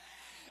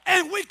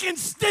 And we can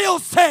still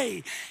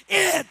say,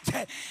 it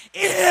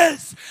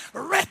is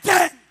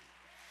written.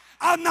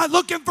 I'm not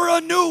looking for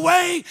a new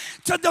way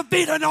to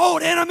defeat an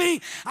old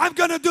enemy. I'm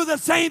going to do the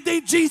same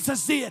thing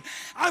Jesus did.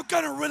 I'm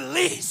going to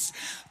release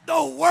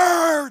the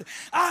word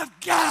of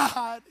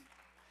God.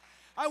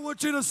 I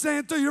want you to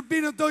stand to your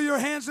feet and throw your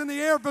hands in the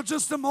air for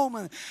just a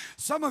moment.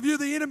 Some of you,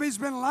 the enemy's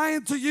been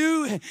lying to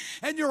you,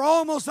 and you're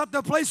almost at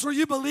the place where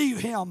you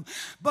believe him.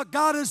 But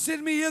God has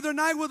sent me here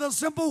tonight with a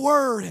simple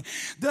word.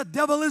 The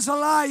devil is a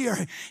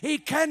liar. He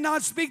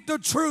cannot speak the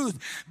truth.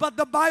 But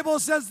the Bible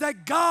says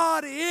that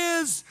God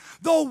is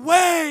the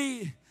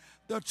way,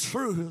 the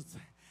truth,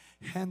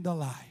 and the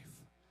life.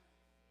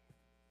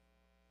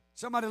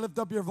 Somebody lift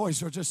up your voice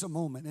for just a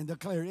moment and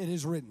declare, it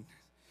is written.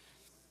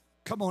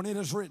 Come on, it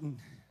is written.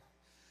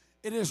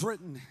 It is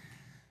written.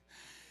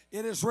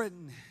 It is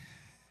written.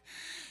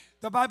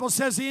 The Bible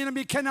says the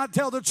enemy cannot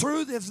tell the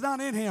truth. It's not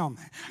in him.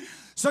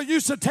 So you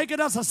should take it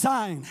as a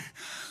sign.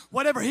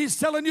 Whatever he's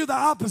telling you, the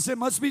opposite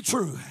must be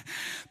true,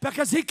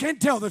 because he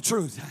can't tell the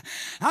truth.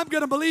 I'm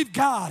going to believe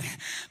God,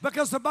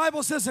 because the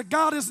Bible says that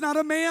God is not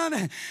a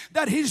man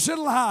that he should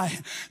lie,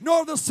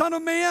 nor the Son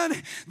of Man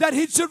that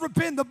he should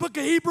repent. The book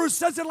of Hebrews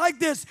says it like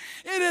this: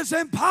 it is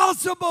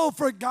impossible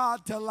for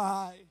God to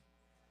lie.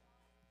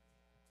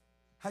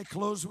 I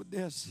close with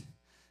this.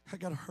 I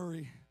got to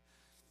hurry.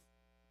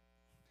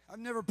 I've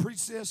never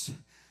preached this.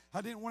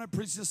 I didn't want to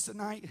preach this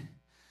tonight.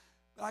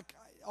 But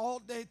all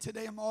day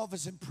today in my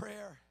office in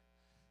prayer,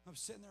 I'm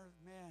sitting there,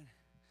 man,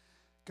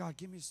 God,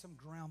 give me some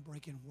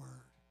groundbreaking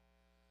word.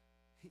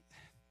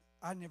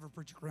 I never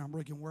preach a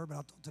groundbreaking word, but I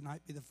thought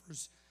tonight be the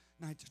first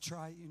night to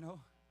try it, you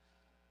know.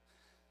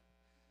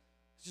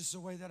 It's just the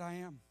way that I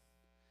am.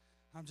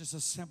 I'm just a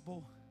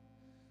simple,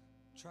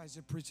 tries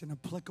to preach an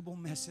applicable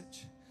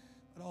message.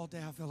 But all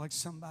day I feel like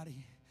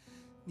somebody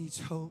needs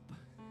hope,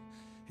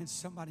 and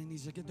somebody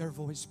needs to get their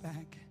voice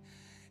back,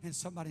 and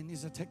somebody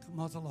needs to take the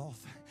muzzle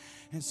off,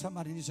 and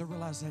somebody needs to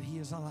realize that he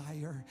is a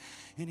liar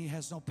and he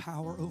has no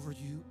power over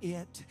you.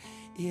 It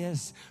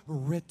is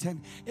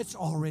written. It's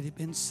already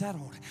been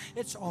settled.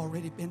 It's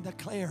already been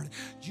declared.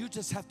 You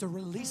just have to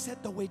release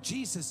it the way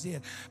Jesus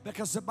did,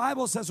 because the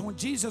Bible says when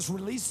Jesus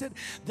released it,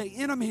 the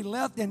enemy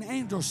left and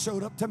angels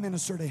showed up to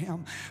minister to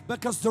him,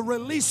 because the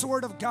released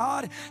word of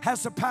God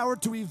has the power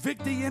to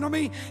evict the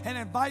enemy and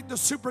invite the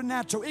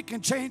supernatural. It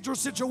can change your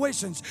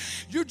situations.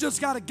 You just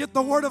got to get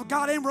the word of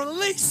God and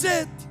release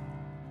it.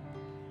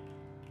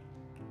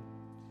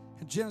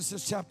 In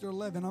Genesis chapter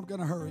 11, I'm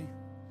going to hurry.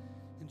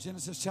 In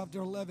Genesis chapter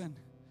 11,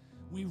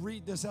 we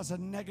read this as a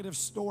negative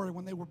story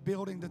when they were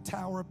building the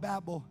Tower of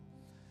Babel.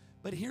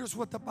 But here's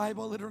what the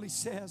Bible literally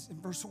says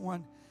in verse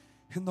 1.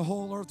 And the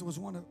whole earth was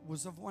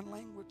of one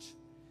language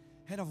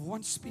and of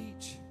one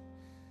speech.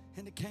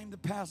 And it came to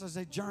pass as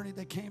they journeyed,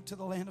 they came to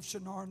the land of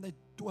Shinar, and they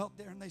dwelt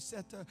there, and they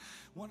said to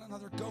one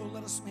another, go,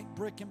 let us make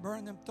brick and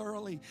burn them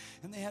thoroughly.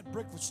 And they had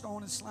brick for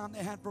stone and slime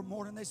they had for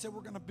mortar. And they said, we're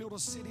going to build a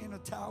city and a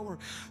tower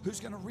who's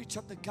going to reach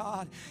up to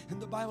God.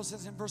 And the Bible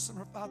says in verse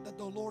number 5 that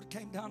the Lord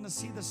came down to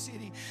see the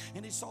city,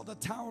 and he saw the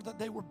tower that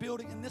they were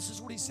building. And this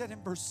is what he said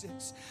in verse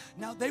 6.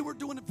 Now they were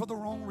doing it for the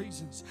wrong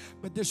reasons,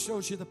 but this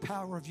shows you the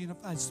power of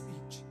unified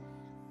speech.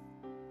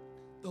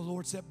 The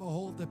Lord said,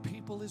 behold, the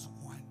people is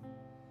one,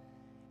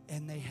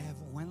 and they have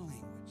one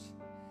language.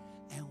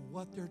 And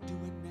what they're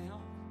doing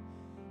now,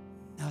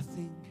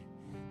 nothing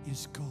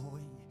is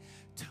going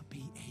to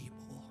be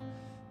able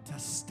to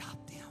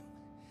stop them.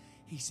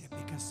 He said,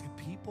 because the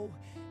people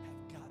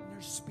have gotten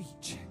their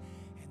speech,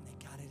 and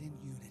they got it in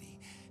unity.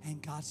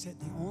 And God said,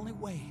 the only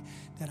way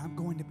that I'm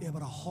going to be able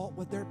to halt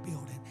what they're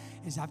building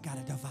is I've got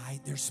to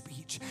divide their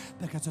speech.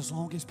 Because as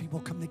long as people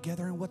come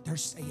together in what they're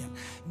saying,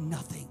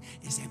 nothing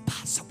is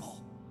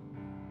impossible.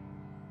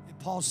 And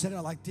Paul said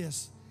it like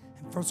this.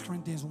 In 1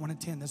 Corinthians 1 and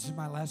 10, this is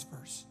my last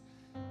verse.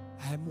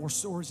 I have more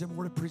stories and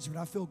more to preach, but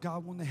I feel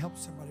God wanting to help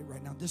somebody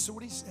right now. This is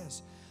what he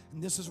says,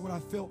 and this is what I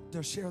felt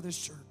to share this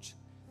church.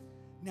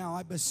 Now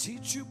I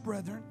beseech you,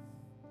 brethren,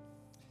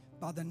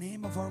 by the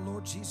name of our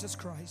Lord Jesus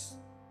Christ,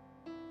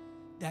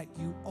 that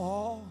you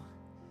all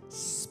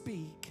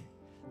speak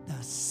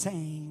the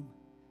same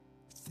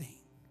thing.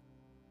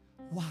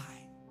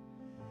 Why?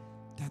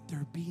 That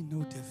there be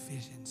no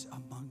divisions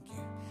among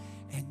you,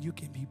 and you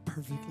can be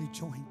perfectly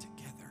joined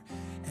together.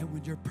 And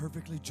when you're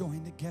perfectly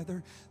joined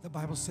together, the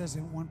Bible says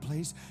in one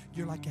place,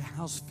 you're like a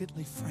house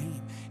fitly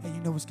framed. And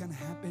you know what's going to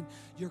happen?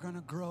 You're going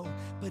to grow.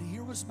 But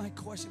here was my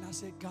question. I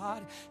said,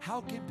 God,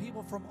 how can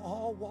people from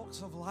all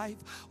walks of life,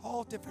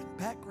 all different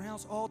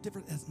backgrounds, all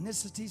different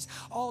ethnicities,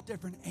 all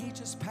different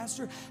ages,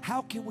 Pastor,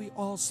 how can we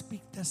all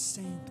speak the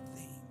same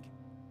thing?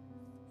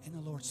 And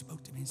the Lord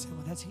spoke to me and said,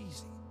 well, that's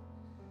easy.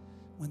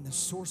 When the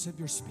source of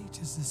your speech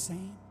is the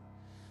same,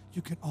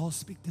 you can all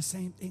speak the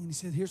same thing. And he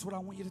said, here's what I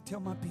want you to tell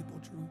my people,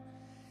 Drew.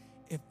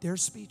 If their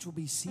speech will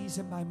be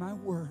seasoned by my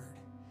word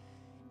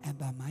and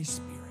by my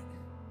spirit,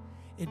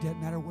 it doesn't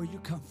matter where you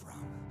come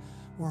from.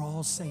 We're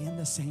all saying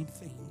the same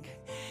thing.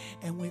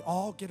 And we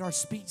all get our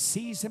speech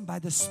seasoned by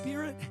the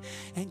Spirit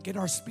and get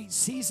our speech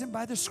seasoned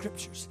by the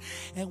Scriptures.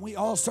 And we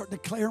all start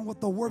declaring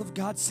what the Word of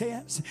God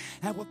says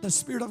and what the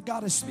Spirit of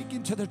God is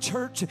speaking to the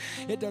church.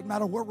 It doesn't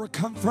matter where we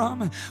come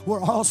from.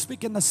 We're all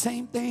speaking the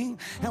same thing,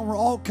 and we're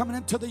all coming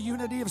into the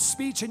unity of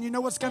speech. And you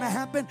know what's going to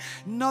happen?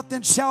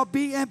 Nothing shall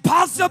be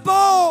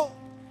impossible.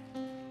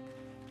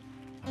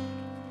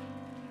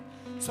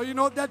 So you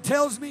know what that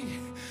tells me?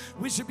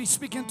 We should be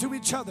speaking to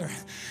each other.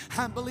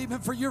 I'm believing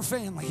for your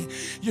family.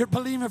 You're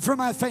believing for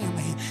my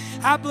family.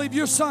 I believe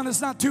your son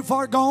is not too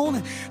far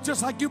gone,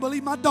 just like you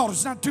believe my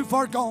daughter's not too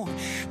far gone.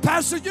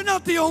 Pastor, you're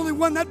not the only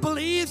one that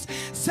believes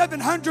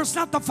 700 is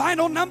not the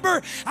final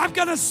number. I'm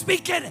going to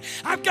speak it.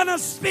 I'm going to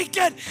speak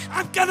it.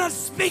 I'm going to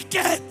speak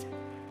it.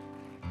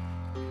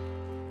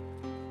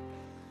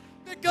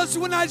 Because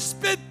when I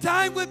spend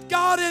time with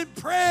God in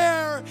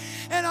prayer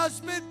and I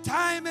spend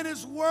time in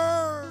His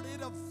Word,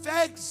 it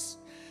affects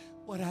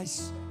what I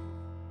say.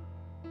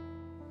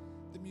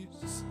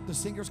 The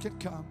singers can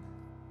come.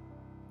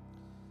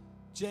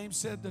 James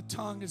said the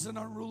tongue is an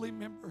unruly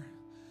member.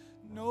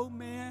 No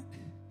man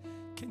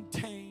can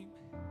tame.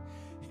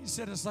 He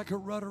said it's like a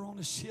rudder on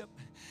a ship.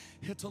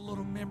 It's a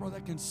little member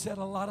that can set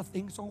a lot of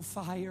things on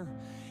fire.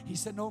 He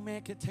said no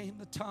man can tame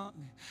the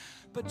tongue.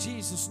 But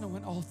Jesus,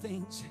 knowing all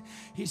things,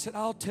 He said,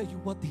 I'll tell you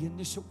what the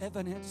initial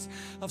evidence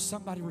of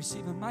somebody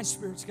receiving my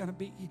Spirit's going to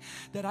be,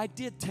 that I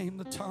did tame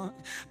the tongue,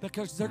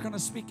 because they're going to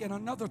speak in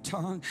another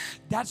tongue.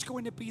 That's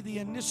going to be the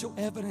initial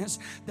evidence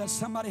that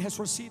somebody has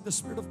received the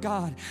Spirit of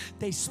God.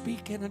 They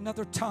speak in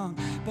another tongue,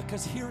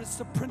 because here is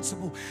the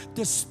principle.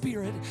 The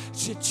Spirit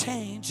should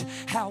change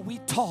how we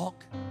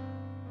talk.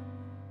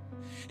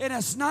 And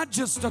it's not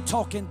just to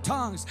talk in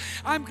tongues.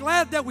 I'm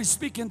glad that we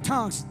speak in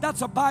tongues.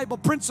 That's a Bible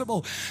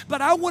principle.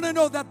 But I want to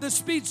know that the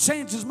speech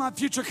changes my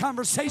future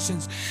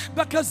conversations.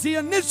 Because the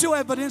initial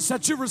evidence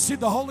that you receive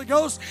the Holy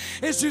Ghost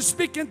is you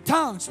speak in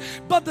tongues.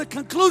 But the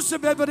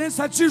conclusive evidence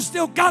that you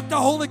still got the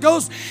Holy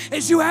Ghost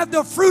is you have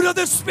the fruit of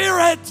the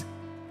Spirit.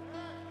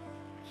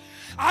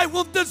 I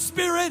want the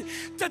Spirit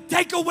to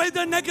take away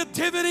the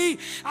negativity.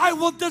 I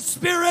want the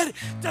Spirit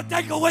to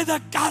take away the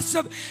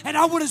gossip. And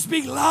I want to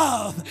speak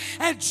love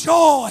and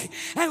joy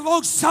and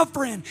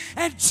long-suffering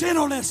and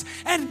gentleness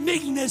and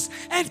meekness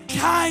and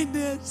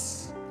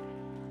kindness.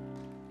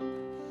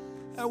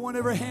 I want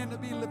every hand to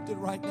be lifted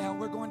right now.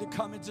 We're going to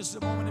come in just a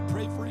moment and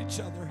pray for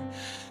each other.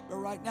 But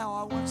right now,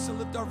 I want us to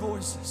lift our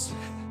voices.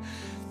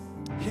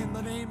 In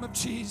the name of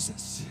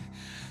Jesus.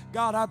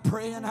 God, I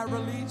pray and I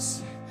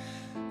release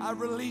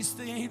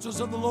the angels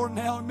of the Lord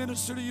now and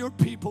minister to your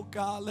people,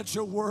 God. Let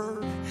your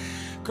word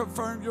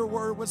confirm your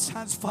word with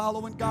signs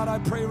following. God, I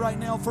pray right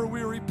now for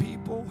weary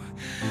people.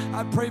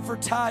 I pray for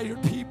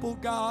tired people,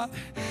 God.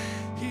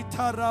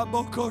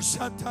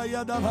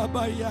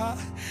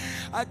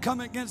 I come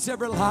against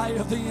every lie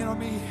of the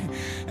enemy,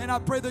 and I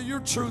pray that your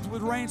truth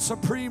would reign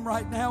supreme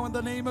right now in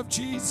the name of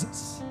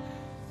Jesus.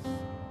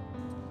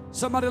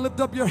 Somebody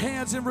lift up your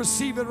hands and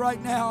receive it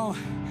right now.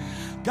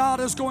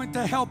 God is going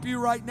to help you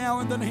right now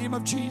in the name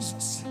of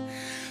Jesus.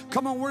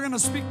 Come on, we're going to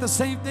speak the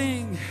same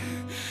thing.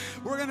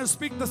 We're going to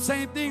speak the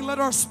same thing. Let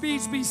our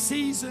speech be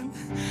seasoned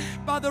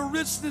by the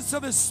richness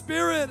of His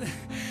Spirit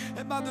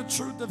and by the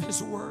truth of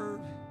His word.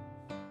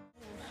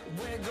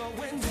 We're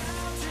going